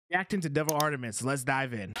Reacting to Devilartmis. Let's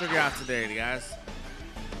dive in. Figure out today, guys.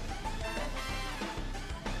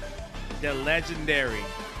 The legendary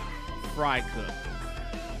fry cook.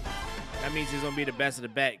 That means he's gonna be the best of the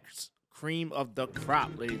best. Cream of the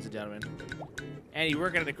crop, ladies and gentlemen. And he's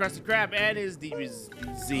working at the Krusty Krab and his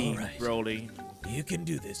DBZ, right. Broly. You can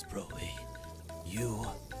do this, Broly. You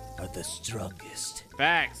are the strongest.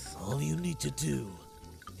 Facts. All you need to do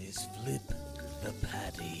is flip the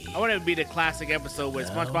patty. I want it to be the classic episode where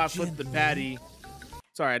Now SpongeBob flipped the gently. patty.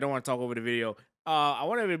 Sorry, I don't want to talk over the video. I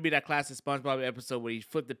want it to be that classic SpongeBob episode where he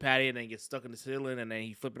flipped the patty and then gets stuck in the ceiling, and then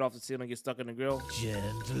he flip it off the ceiling and gets stuck in the grill.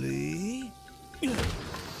 Gently.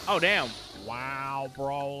 Oh, damn. Wow,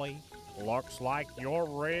 Broly. Looks like you're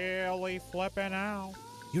really flipping out.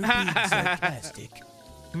 You're being sarcastic.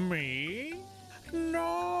 Me?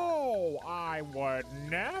 No, I would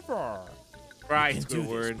never. Right, You can do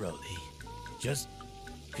this, Squidward. Broly. Just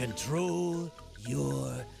control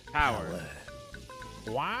your Power. power.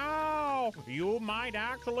 Wow, you might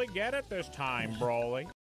actually get it this time, Broly.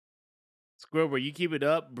 Squidward, you keep it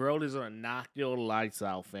up, Broly's gonna knock your lights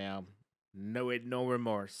out, fam. No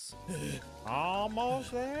remorse.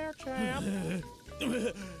 Almost there, champ.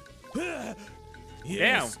 Damn.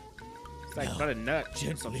 Yes. It's like Now, cut a nut or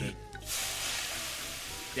Gently. something.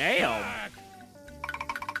 Damn.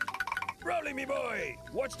 Broly, me boy.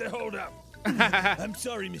 What's the holdup? I'm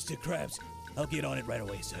sorry, Mr. Krabs. I'll get on it right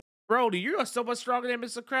away, sir. Brody, you are so much stronger than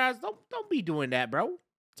Mr. Krabs. Don't be doing that, bro.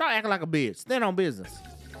 Start acting like a bitch. Stand on business.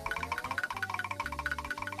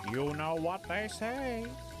 You know what they say.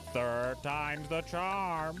 Third time's the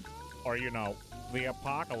charm. Or, you know, the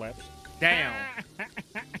apocalypse. Damn.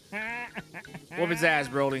 Whoop his ass,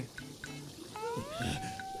 Brody.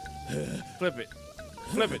 Flip it.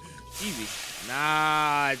 Flip it. Easy.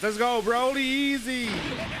 Nice. Let's go, Brody. Easy.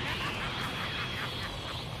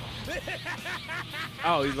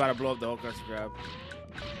 Oh, he's about to blow up the whole Krusty Krab.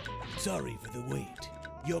 Sorry for the wait.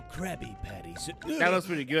 Your Krabby Patties. That looks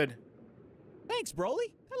pretty good. Thanks,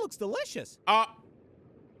 Broly. That looks delicious.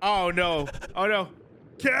 Oh no. Oh no.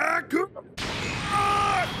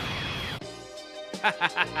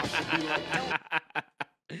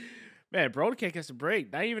 Man, Broly can't catch a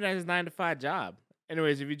break. Not even at his 9-to-5 job.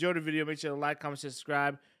 Anyways, if you enjoyed the video, make sure to like, comment, share,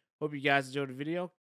 subscribe. Hope you guys enjoyed the video.